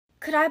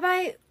Could I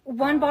buy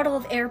one bottle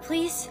of air,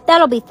 please?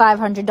 That'll be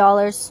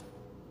 $500.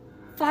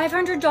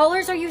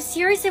 $500? Are you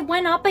serious? It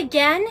went up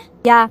again?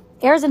 Yeah,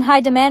 air's in high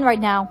demand right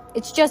now.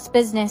 It's just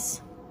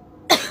business.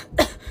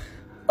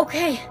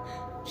 Okay,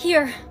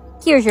 here.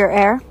 Here's your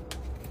air.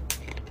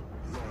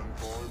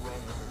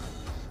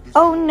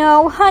 Oh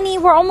no, honey,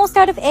 we're almost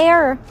out of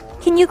air.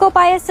 Can you go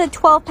buy us a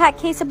 12-pack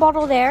case of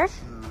bottled air?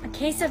 A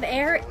case of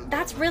air?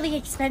 That's really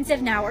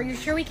expensive now. Are you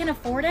sure we can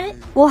afford it?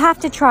 We'll have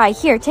to try.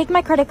 Here, take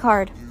my credit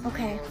card.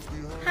 Okay.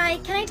 Hi,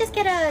 can I just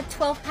get a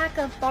 12-pack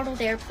of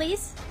bottled air,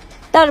 please?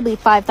 That'll be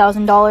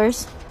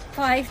 $5,000.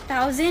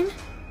 $5,000?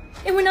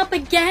 It went up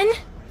again?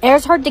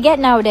 Air's hard to get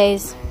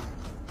nowadays.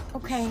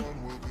 Okay.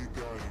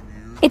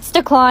 It's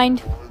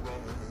declined.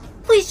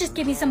 Please just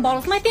give me some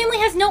bottles. My family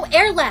has no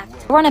air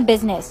left. Run a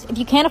business. If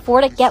you can't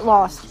afford it, get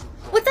lost.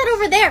 What's that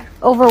over there?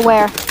 Over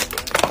where?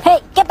 Hey,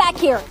 get back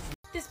here.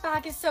 This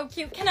bag is so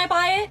cute. Can I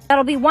buy it?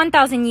 That'll be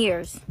 1,000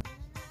 years.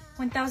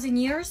 1,000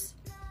 years?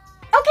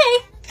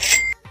 Okay.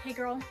 Hey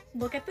girl,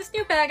 look at this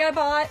new bag I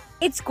bought.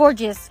 It's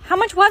gorgeous. How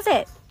much was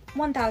it?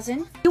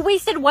 1,000. You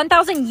wasted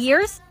 1,000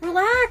 years?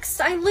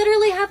 Relax. I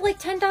literally have like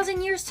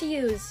 10,000 years to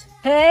use.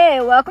 Hey,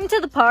 welcome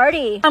to the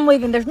party. I'm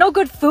leaving. There's no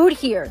good food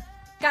here.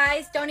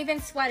 Guys, don't even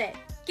sweat it.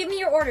 Give me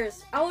your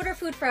orders. I'll order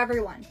food for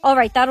everyone. All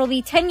right, that'll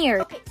be 10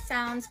 years. Okay,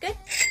 sounds good.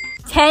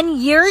 10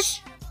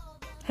 years?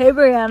 Hey,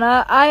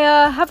 Brianna, I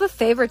have a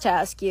favor to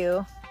ask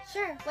you.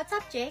 Sure. What's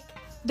up, Jake?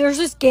 There's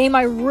this game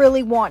I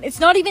really want. It's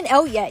not even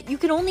out yet. You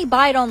can only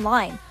buy it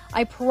online.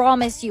 I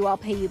promise you I'll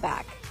pay you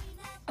back.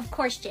 Of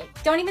course, Jake.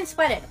 Don't even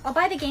sweat it. I'll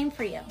buy the game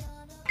for you.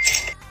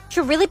 You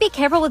should really be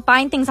careful with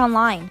buying things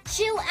online.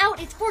 Chill out.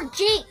 It's for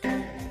Jake.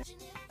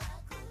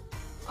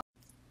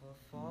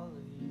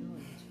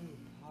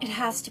 It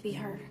has to be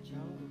her.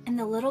 And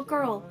the little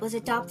girl was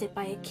adopted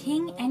by a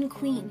king and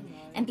queen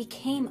and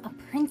became a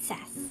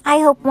princess. I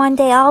hope one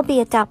day I'll be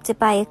adopted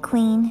by a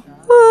queen.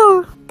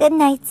 Woo! Good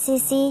night,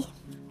 Sissy.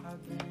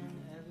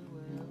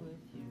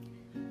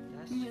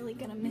 I'm really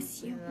gonna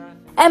miss you.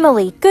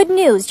 Emily, good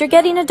news. You're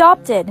getting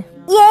adopted.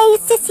 Yay,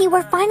 Sissy,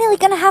 we're finally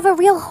gonna have a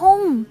real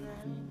home.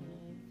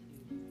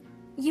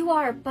 You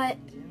are, but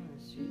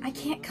I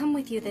can't come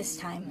with you this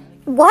time.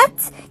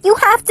 What? You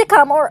have to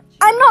come or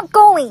I'm not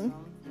going.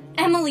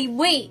 Emily,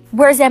 wait!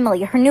 Where's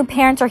Emily? Her new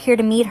parents are here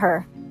to meet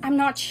her. I'm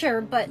not sure,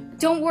 but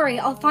don't worry,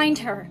 I'll find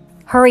her.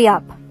 Hurry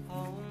up.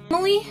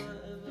 Emily?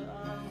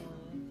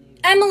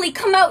 Emily,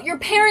 come out! Your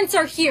parents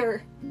are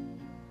here!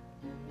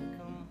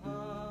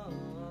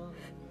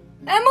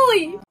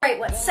 Emily! Alright,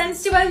 what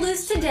sense do I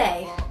lose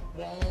today?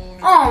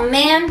 Oh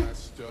man.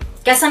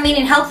 Guess I'm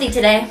eating healthy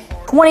today.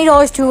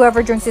 $20 to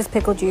whoever drinks this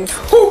pickle juice.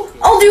 Oh,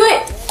 I'll do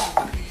it!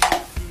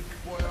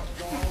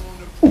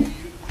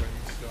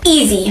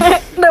 Easy.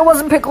 That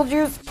wasn't pickle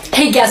juice.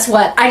 Hey, guess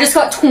what? I just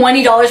got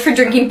 $20 for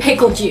drinking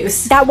pickle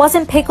juice. That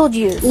wasn't pickle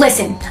juice.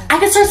 Listen, I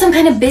could start some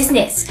kind of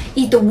business.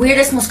 Eat the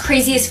weirdest, most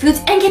craziest foods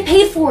and get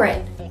paid for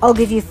it. I'll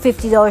give you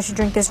 $50 to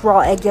drink this raw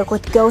egg yolk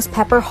with ghost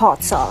pepper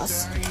hot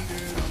sauce.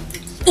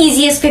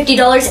 Easiest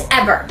 $50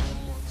 ever.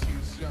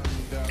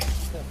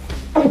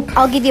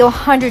 I'll give you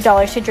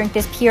 $100 to drink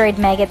this pureed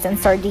maggots and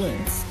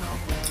sardines.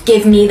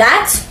 Give me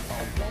that.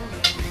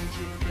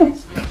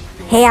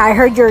 Hey, I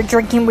heard you're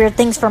drinking weird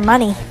things for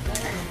money.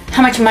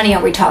 How much money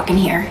are we talking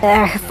here?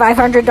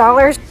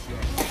 $500?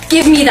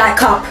 Give me that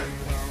cup.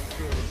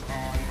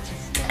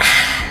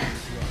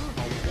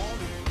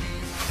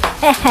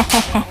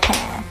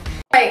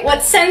 Alright,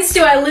 what sense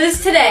do I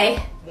lose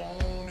today?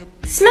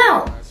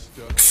 Smell.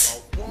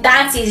 Psst,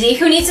 that's easy.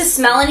 Who needs to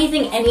smell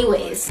anything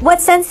anyways? What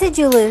sense did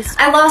you lose?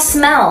 I lost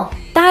smell.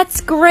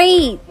 That's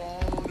great.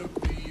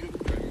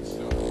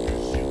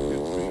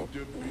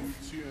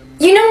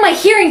 You know my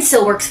hearing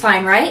still works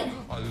fine, right?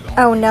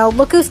 Oh no,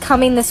 look who's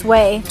coming this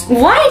way.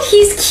 What?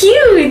 He's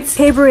cute!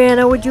 Hey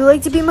Brianna, would you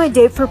like to be my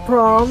date for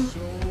prom?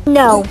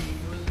 No.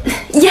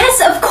 Yes,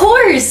 of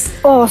course!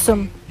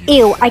 Awesome.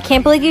 Ew, I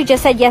can't believe you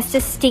just said yes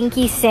to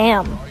Stinky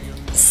Sam.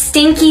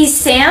 Stinky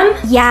Sam?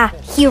 Yeah,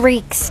 he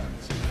reeks.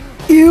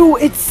 Ew,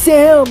 it's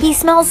Sam. He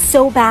smells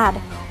so bad.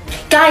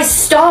 Guys,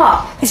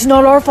 stop! It's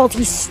not our fault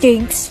he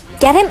stinks.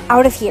 Get him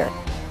out of here.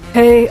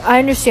 Hey, I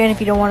understand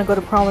if you don't want to go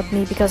to prom with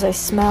me because I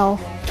smell.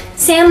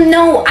 Sam,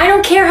 no, I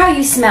don't care how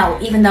you smell,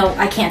 even though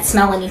I can't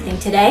smell anything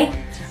today.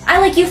 I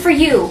like you for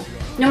you,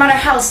 no matter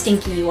how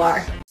stinky you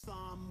are.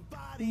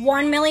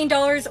 $1 million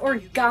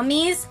or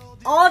gummies?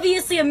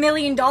 Obviously $1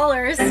 million.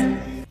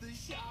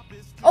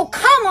 Oh,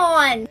 come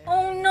on!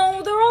 Oh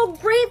no, they're all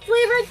grape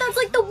flavored. That's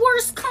like the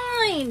worst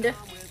kind.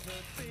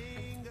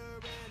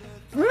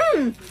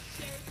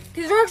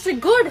 These are actually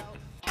good.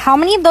 How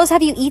many of those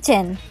have you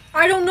eaten?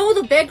 I don't know,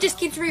 the bag just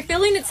keeps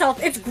refilling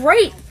itself. It's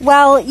great.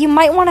 Well, you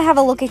might want to have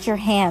a look at your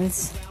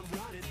hands.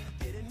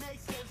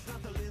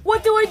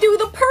 What do I do?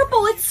 The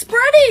purple, it's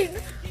spreading.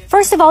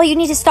 First of all, you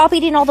need to stop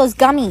eating all those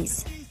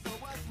gummies.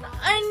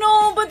 I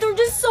know, but they're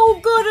just so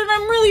good and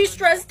I'm really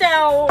stressed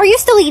out. Are you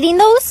still eating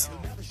those?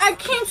 I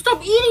can't stop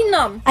eating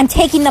them. I'm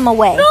taking them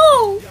away.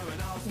 No!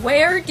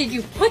 Where did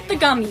you put the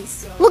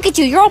gummies? Look at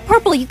you, you're all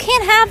purple. You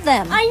can't have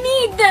them. I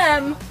need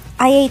them.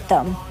 I ate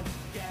them.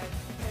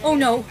 Oh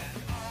no.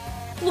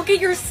 Look at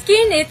your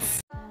skin,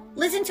 it's...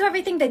 Listen to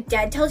everything that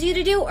Dad tells you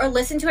to do, or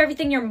listen to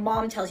everything your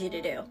mom tells you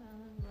to do.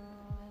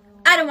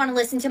 I don't want to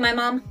listen to my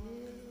mom.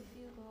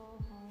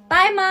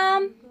 Bye,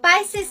 Mom.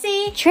 Bye,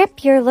 Sissy.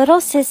 Trip your little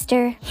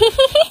sister.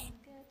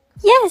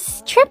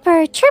 Yes, trip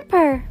her, trip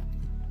her.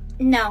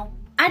 No,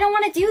 I don't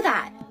want to do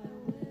that.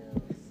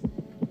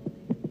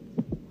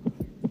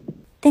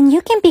 Then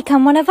you can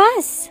become one of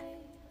us.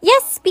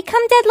 Yes,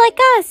 become dead like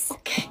us.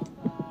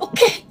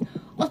 Okay.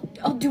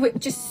 I'll do it.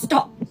 Just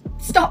stop.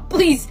 Stop,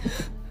 please.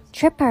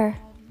 Trip her.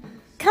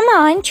 Come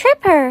on,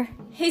 trip her.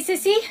 Hey,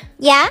 Sissy.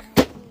 Yeah?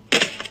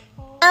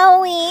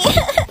 Owie.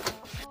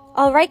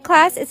 All right,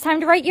 class, it's time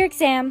to write your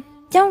exam.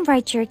 Don't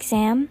write your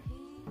exam.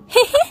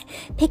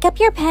 Pick up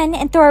your pen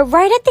and throw it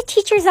right at the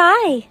teacher's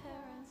eye.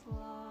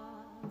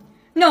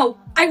 No,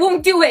 I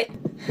won't do it.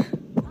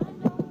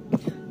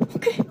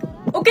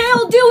 Okay,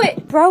 I'll do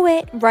it. Throw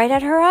it right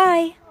at her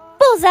eye.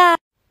 Bullseye.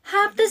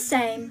 Have the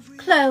same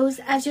clothes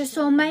as your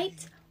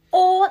soulmate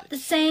or the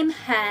same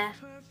hair.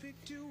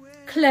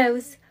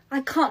 Clothes. I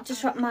can't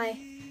disrupt my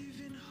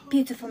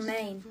beautiful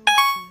mane.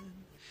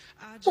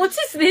 What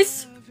is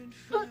this?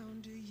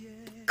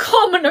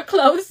 Commoner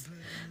clothes.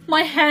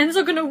 My hands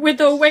are gonna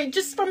wither away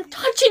just from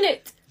touching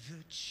it.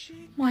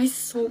 My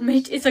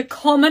soulmate is a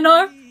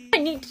commoner. I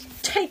need to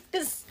take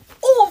this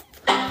off.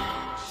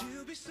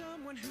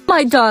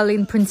 My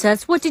darling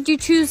princess, what did you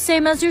choose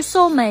same as your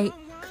soulmate?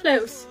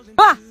 Clothes.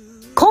 Ah!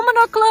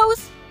 Commoner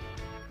clothes?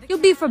 You'll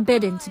be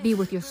forbidden to be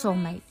with your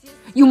soulmate.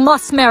 You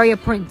must marry a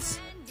prince.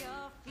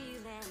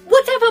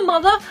 Whatever,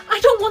 Mother. I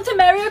don't want to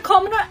marry a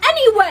commoner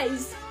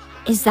anyways.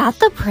 Is that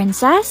the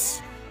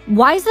princess?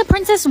 Why is the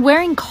princess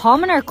wearing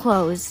commoner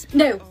clothes?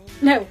 No.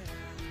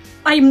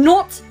 I am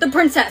not the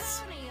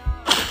princess.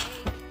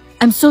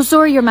 I'm so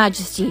sorry, Your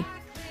Majesty.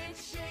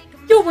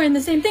 You're wearing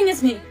the same thing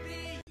as me.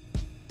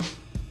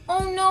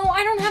 Oh no,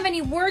 I don't have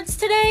any words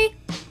today.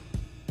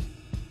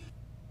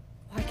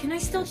 Why can I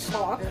still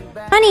talk?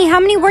 Honey, how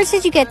many words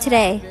did you get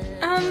today?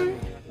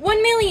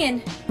 1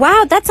 million.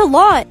 Wow, that's a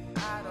lot.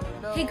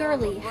 Hey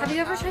girlie, have you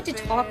ever tried to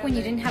talk when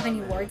you didn't have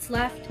any words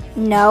left?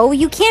 No,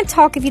 you can't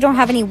talk if you don't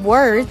have any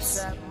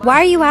words.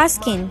 Why are you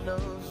asking?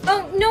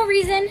 Oh, no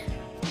reason.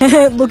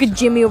 Look at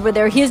Jimmy over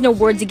there. He has no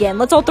words again.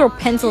 Let's all throw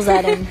pencils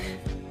at him.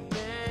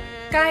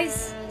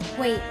 Guys,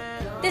 wait.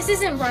 This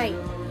isn't right.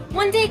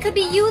 One day it could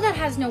be you that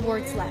has no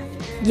words left.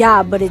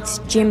 Yeah, but it's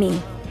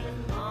Jimmy.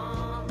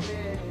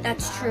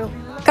 That's true.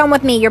 Come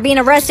with me, you're being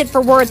arrested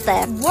for word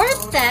theft. Word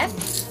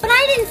theft? But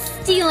I didn't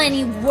steal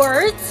any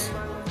words.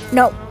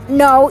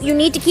 No, you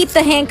need to keep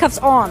the handcuffs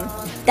on.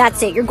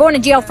 That's it, you're going to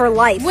jail for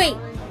life. Wait,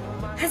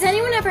 has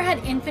anyone ever had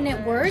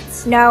infinite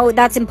words? No,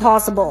 that's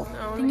impossible.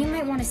 Then you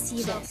might want to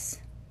see this.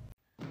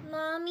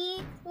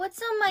 Mommy,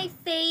 what's on my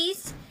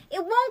face?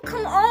 It won't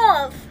come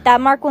off.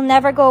 That mark will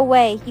never go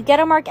away. You get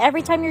a mark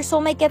every time your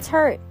soulmate gets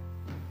hurt.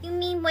 You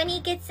mean when he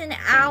gets an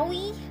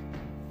owie?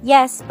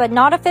 Yes, but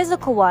not a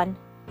physical one.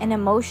 An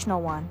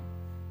emotional one.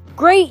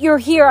 Great, you're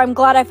here. I'm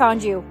glad I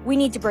found you. We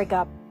need to break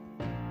up.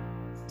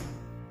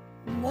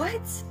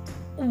 What?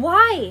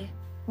 Why?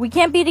 We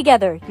can't be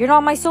together. You're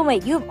not my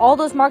soulmate. You have all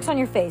those marks on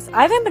your face.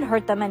 I haven't been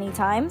hurt that many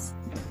times.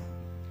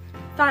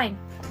 Fine.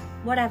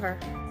 Whatever.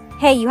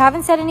 Hey, you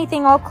haven't said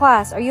anything all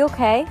class. Are you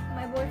okay?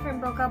 My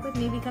boyfriend broke up with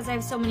me because I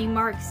have so many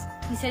marks.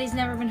 He said he's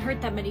never been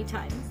hurt that many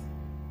times.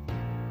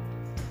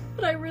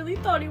 But I really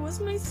thought he was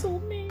my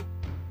soulmate.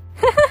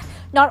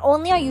 Not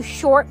only are you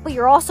short, but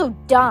you're also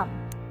dumb.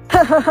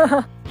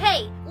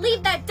 Hey,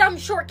 leave that dumb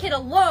short kid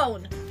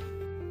alone!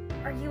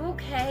 Are you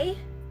okay?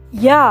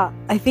 Yeah,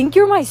 I think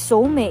you're my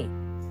soulmate.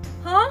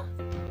 Huh?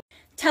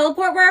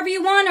 Teleport wherever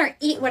you want or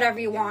eat whatever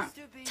you want.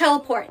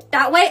 Teleport.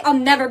 That way I'll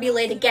never be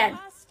late again.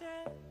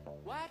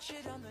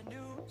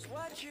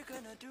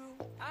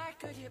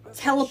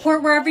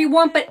 Teleport wherever you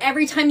want, but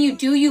every time you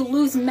do, you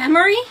lose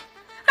memory?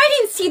 I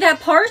didn't see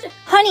that part.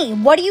 Honey,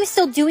 what are you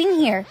still doing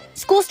here?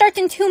 School starts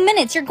in 2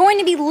 minutes. You're going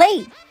to be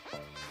late.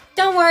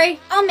 Don't worry,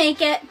 I'll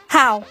make it.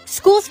 How?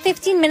 School's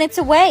 15 minutes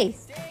away.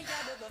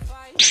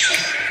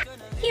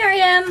 Here I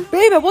am.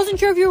 Babe, I wasn't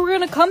sure if you were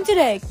gonna come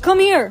today. Come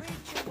here.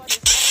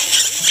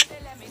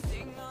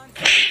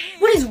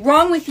 What is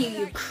wrong with you,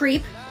 you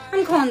creep?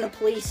 I'm calling the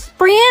police.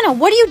 Brianna,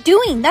 what are you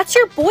doing? That's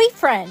your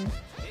boyfriend.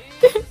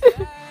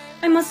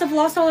 I must have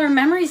lost all our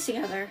memories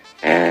together.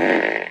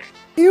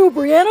 Ew,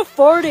 Brianna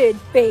farted.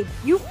 Babe,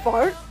 you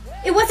fart?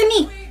 It wasn't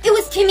me. It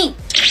was Timmy.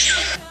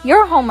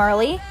 You're home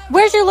early.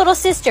 Where's your little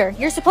sister?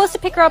 You're supposed to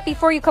pick her up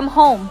before you come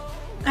home.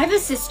 I have a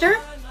sister?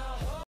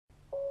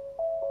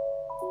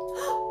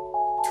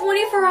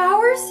 24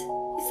 hours?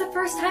 It's the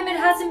first time it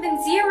hasn't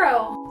been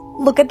 0.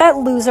 Look at that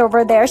loser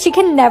over there. She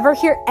can never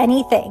hear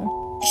anything.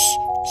 Shh,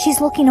 she's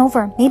looking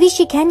over. Maybe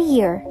she can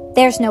hear.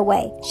 There's no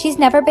way. She's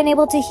never been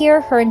able to hear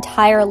her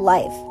entire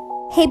life.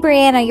 Hey,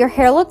 Brianna, your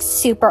hair looks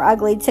super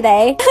ugly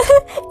today.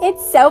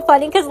 It's so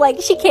funny because,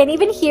 she can't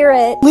even hear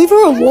it. Leave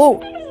her alone.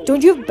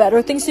 Don't you have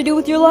better things to do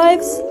with your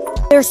lives?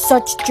 They're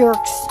such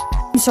jerks.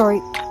 I'm sorry.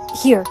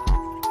 Here.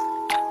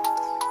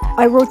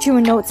 I wrote you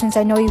a note since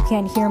I know you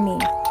can't hear me.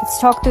 Let's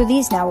talk through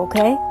these now,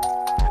 okay?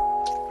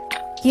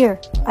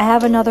 Here, I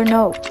have another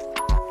note.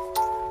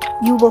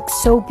 You look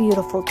so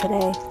beautiful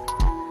today.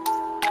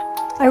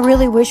 I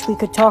really wish we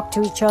could talk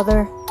to each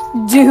other.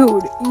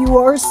 Dude, you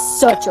are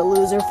such a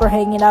loser for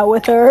hanging out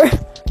with her.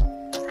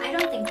 I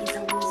don't think he's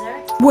a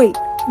loser. Wait,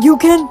 you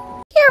can?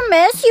 Here,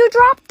 miss, you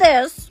dropped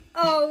this.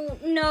 Oh,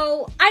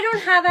 no, I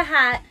don't have a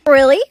hat.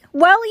 Really?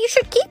 Well, you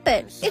should keep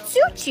it. It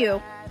suits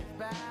you.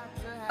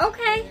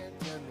 Okay.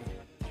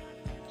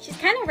 She's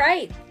kind of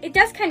right. It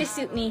does kind of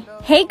suit me.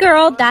 Hey,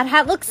 girl, that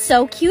hat looks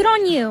so cute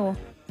on you.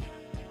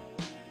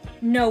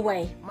 No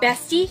way.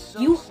 Bestie,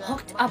 you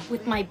hooked up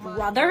with my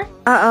brother?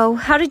 Uh-oh,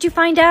 how did you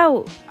find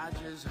out?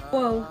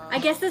 Whoa, I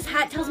guess this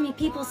hat tells me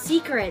people's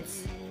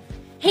secrets.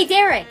 Hey,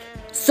 Derek.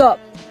 Sup?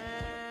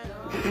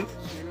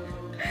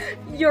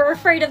 You're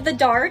afraid of the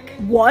dark?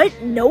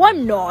 What? No,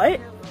 I'm not.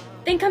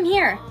 Then come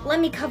here. Let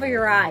me cover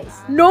your eyes.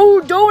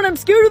 No, don't. I'm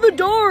scared of the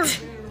dark.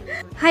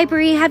 Hi,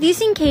 Bree. Have you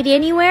seen Katie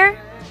anywhere?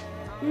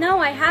 No,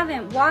 I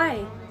haven't.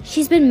 Why?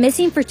 She's been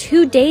missing for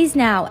 2 days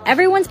now.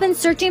 Everyone's been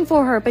searching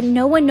for her, but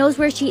no one knows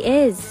where she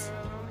is.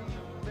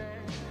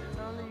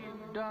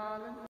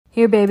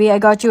 Here, baby, I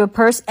got you a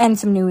purse and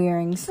some new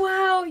earrings.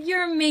 Wow,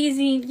 you're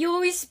amazing. You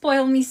always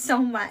spoil me so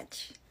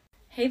much.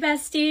 Hey,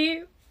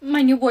 bestie.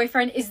 My new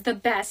boyfriend is the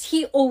best.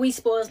 He always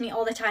spoils me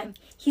all the time.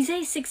 He's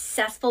a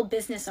successful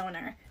business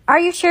owner. Are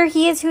you sure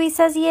he is who he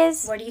says he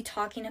is? What are you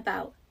talking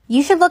about?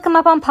 You should look him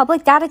up on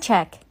Public Data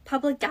Check.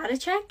 Public data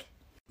check?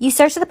 You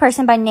search the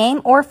person by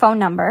name or phone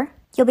number.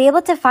 You'll be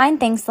able to find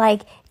things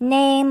like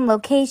name,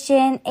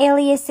 location,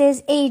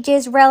 aliases,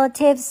 ages,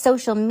 relatives,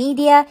 social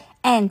media,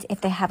 and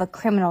if they have a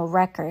criminal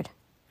record.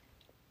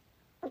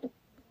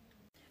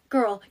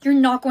 Girl, you're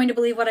not going to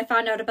believe what I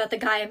found out about the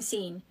guy I'm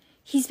seeing.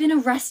 He's been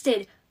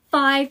arrested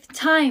 5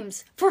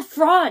 times for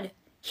fraud.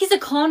 He's a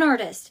con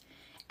artist.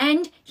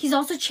 And he's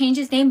also changed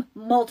his name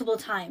multiple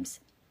times.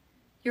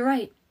 You're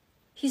right.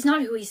 He's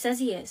not who he says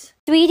he is.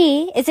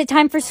 Sweetie, is it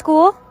time for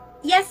school?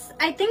 Yes,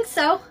 I think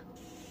so.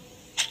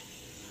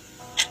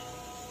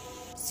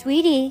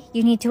 Sweetie,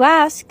 you need to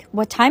ask,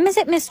 what time is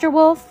it, Mr.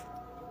 Wolf?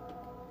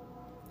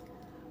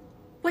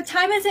 What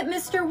time is it,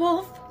 Mr.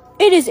 Wolf?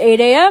 It is 8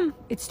 a.m.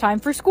 It's time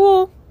for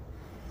school.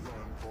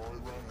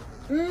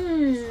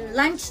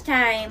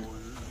 Lunchtime.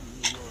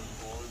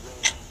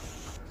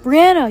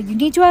 Brianna, you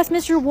need to ask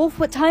Mr. Wolf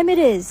what time it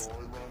is.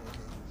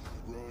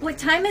 What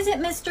time is it,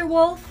 Mr.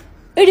 Wolf?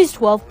 It is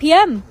 12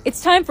 p.m.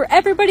 It's time for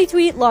everybody to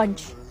eat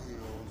lunch.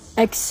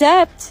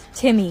 Except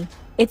Timmy.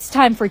 It's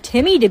time for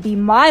Timmy to be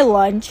my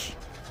lunch.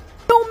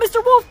 No,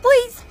 Mr. Wolf,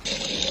 please!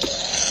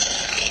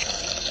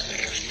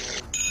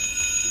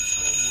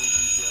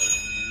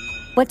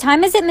 What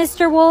time is it,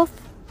 Mr. Wolf?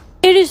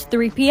 It is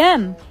 3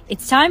 p.m.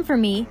 It's time for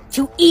me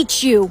to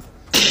eat you.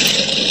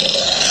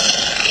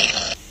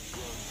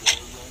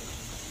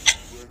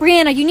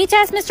 Brianna, you need to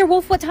ask Mr.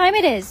 Wolf what time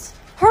it is.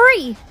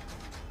 Hurry!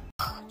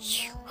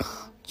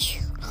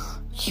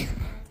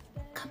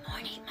 Good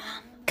morning,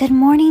 Mom. Good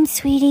morning,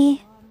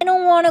 sweetie. I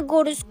don't want to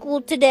go to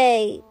school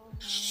today.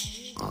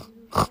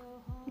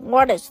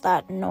 What is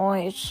that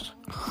noise?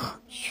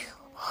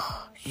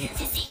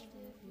 Sissy,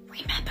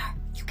 remember,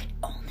 you can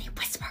only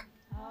whisper.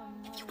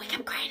 If you wake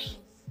up Granny,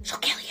 she'll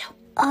kill you.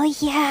 Oh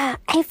yeah,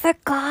 I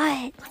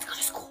forgot. Let's go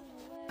to school.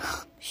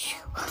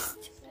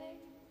 Psst.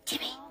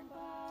 Timmy,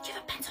 do you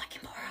have a pencil I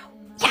can borrow?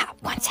 Yeah,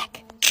 1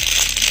 sec.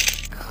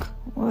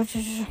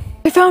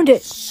 I found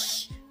it.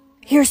 Shh.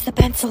 Here's the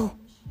pencil.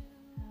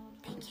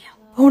 Thank you.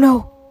 Oh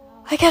no,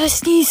 I gotta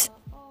sneeze.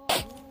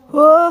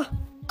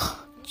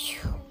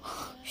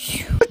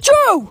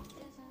 Joe!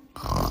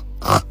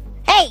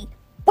 Hey,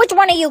 which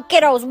one of you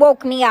kiddos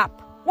woke me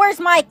up? Where's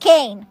my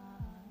cane?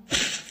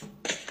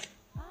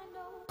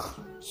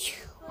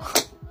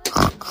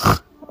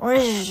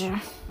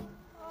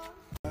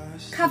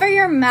 Cover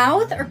your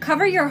mouth or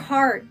cover your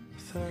heart?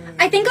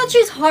 I think I'll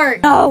choose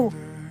heart. No.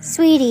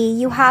 Sweetie,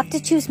 you have to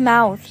choose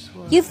mouth.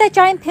 You have that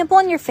giant pimple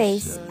on your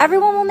face.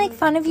 Everyone will make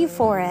fun of you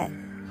for it.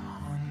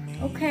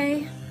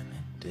 Okay.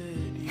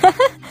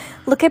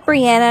 Look at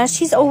Brianna.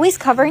 She's always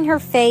covering her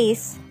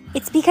face.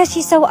 It's because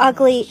she's so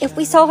ugly. If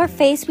we saw her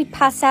face, we'd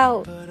pass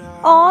out.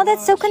 Aw,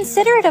 that's so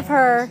considerate of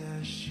her.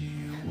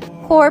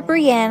 Poor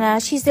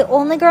Brianna. She's the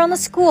only girl in the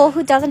school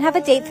who doesn't have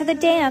a date for the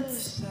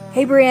dance.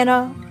 Hey,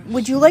 Brianna,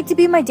 would you like to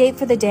be my date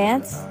for the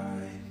dance?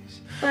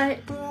 But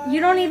you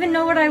don't even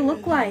know what I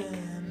look like.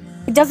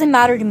 It doesn't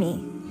matter to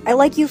me. I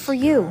like you for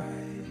you.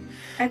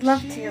 I'd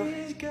love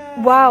to.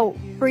 Wow,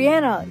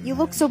 Brianna, you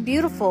look so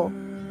beautiful.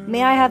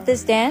 May I have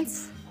this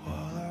dance?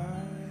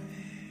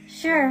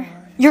 Sure.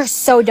 You're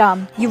so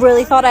dumb. You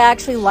really thought I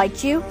actually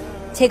liked you?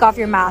 Take off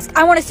your mask.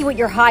 I want to see what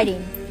you're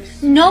hiding.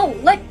 No,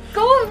 let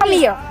go of me. Come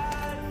here.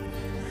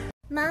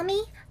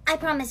 Mommy, I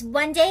promise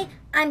one day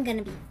I'm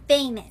gonna be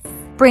famous.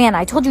 Brianna,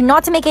 I told you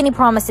not to make any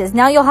promises.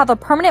 Now you'll have a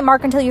permanent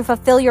mark until you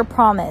fulfill your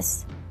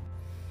promise.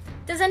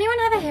 Does anyone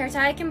have a hair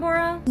tie I can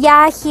borrow?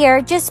 Yeah,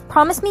 here. Just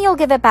promise me you'll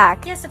give it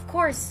back. Yes, of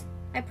course.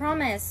 I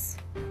promise.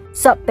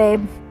 Sup,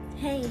 babe?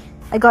 Hey.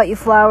 I got you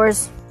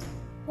flowers.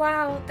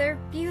 Wow, they're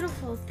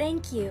beautiful.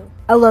 Thank you.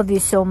 I love you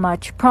so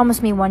much.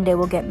 Promise me one day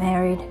we'll get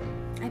married.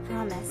 I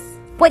promise.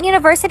 What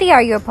university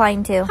are you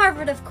applying to?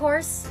 Harvard, of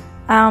course.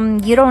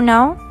 You don't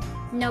know?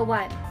 Know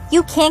what?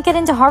 You can't get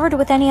into Harvard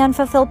with any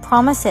unfulfilled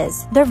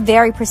promises. They're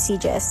very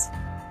prestigious.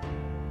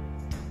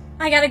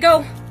 I gotta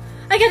go.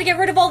 I gotta get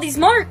rid of all these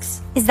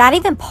marks. Is that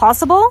even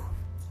possible?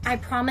 I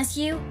promise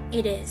you,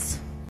 it is.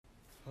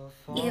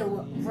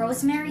 Ew,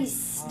 Rosemary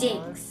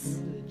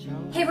stinks.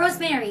 Hey,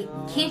 Rosemary,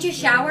 can't you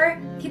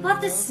shower? People have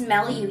to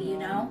smell you, you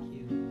know?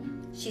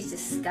 She's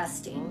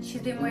disgusting.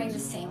 She's been wearing the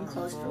same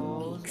clothes for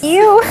weeks.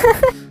 Ew.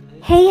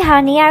 Hey,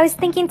 honey, I was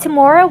thinking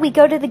tomorrow we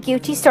go to the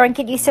Gucci store and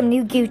get you some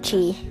new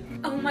Gucci.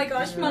 Oh my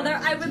gosh, Mother,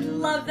 I would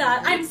love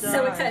that. I'm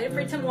so excited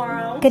for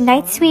tomorrow. Good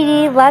night,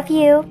 sweetie. Love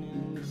you.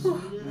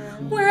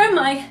 Where am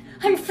I?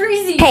 I'm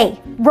freezing. Hey,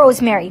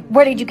 Rosemary,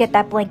 where did you get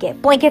that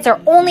blanket? Blankets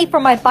are only for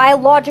my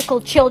biological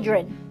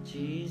children.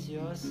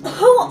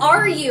 Who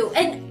are you?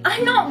 And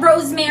I'm not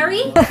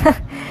Rosemary.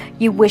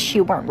 You wish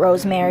you weren't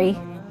Rosemary.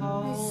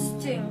 I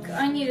stink.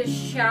 I need a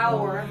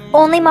shower.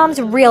 Only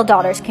mom's real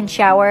daughters can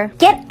shower.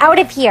 Get out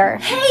of here.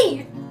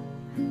 Hey!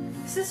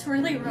 Is this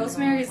really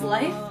Rosemary's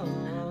life?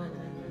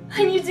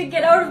 I need to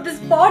get out of this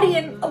body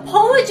and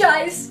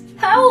apologize.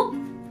 Help!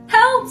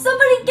 Help!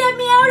 Somebody get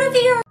me out of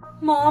here!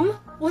 Mom,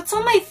 what's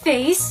on my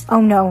face?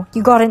 Oh no,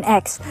 you got an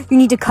X. You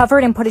need to cover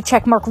it and put a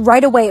check mark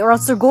right away or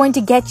else they're going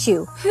to get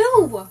you.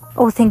 Who?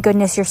 Oh, thank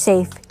goodness you're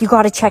safe. You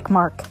got a check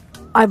mark.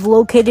 I've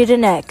located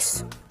an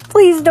X.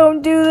 Please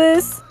don't do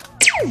this.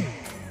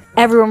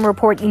 Everyone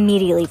report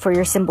immediately for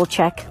your symbol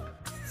check.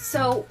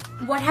 So,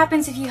 what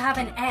happens if you have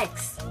an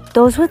X?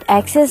 Those with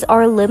X's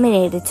are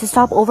eliminated to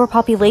stop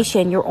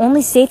overpopulation. You're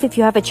only safe if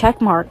you have a check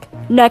mark.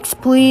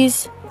 Next,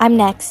 please. I'm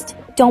next.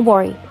 Don't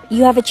worry.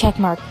 You have a check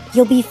mark.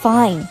 You'll be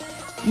fine.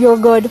 You're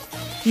good.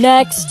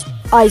 Next.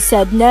 I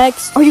said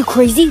next. Are you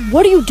crazy?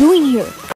 What are you doing here?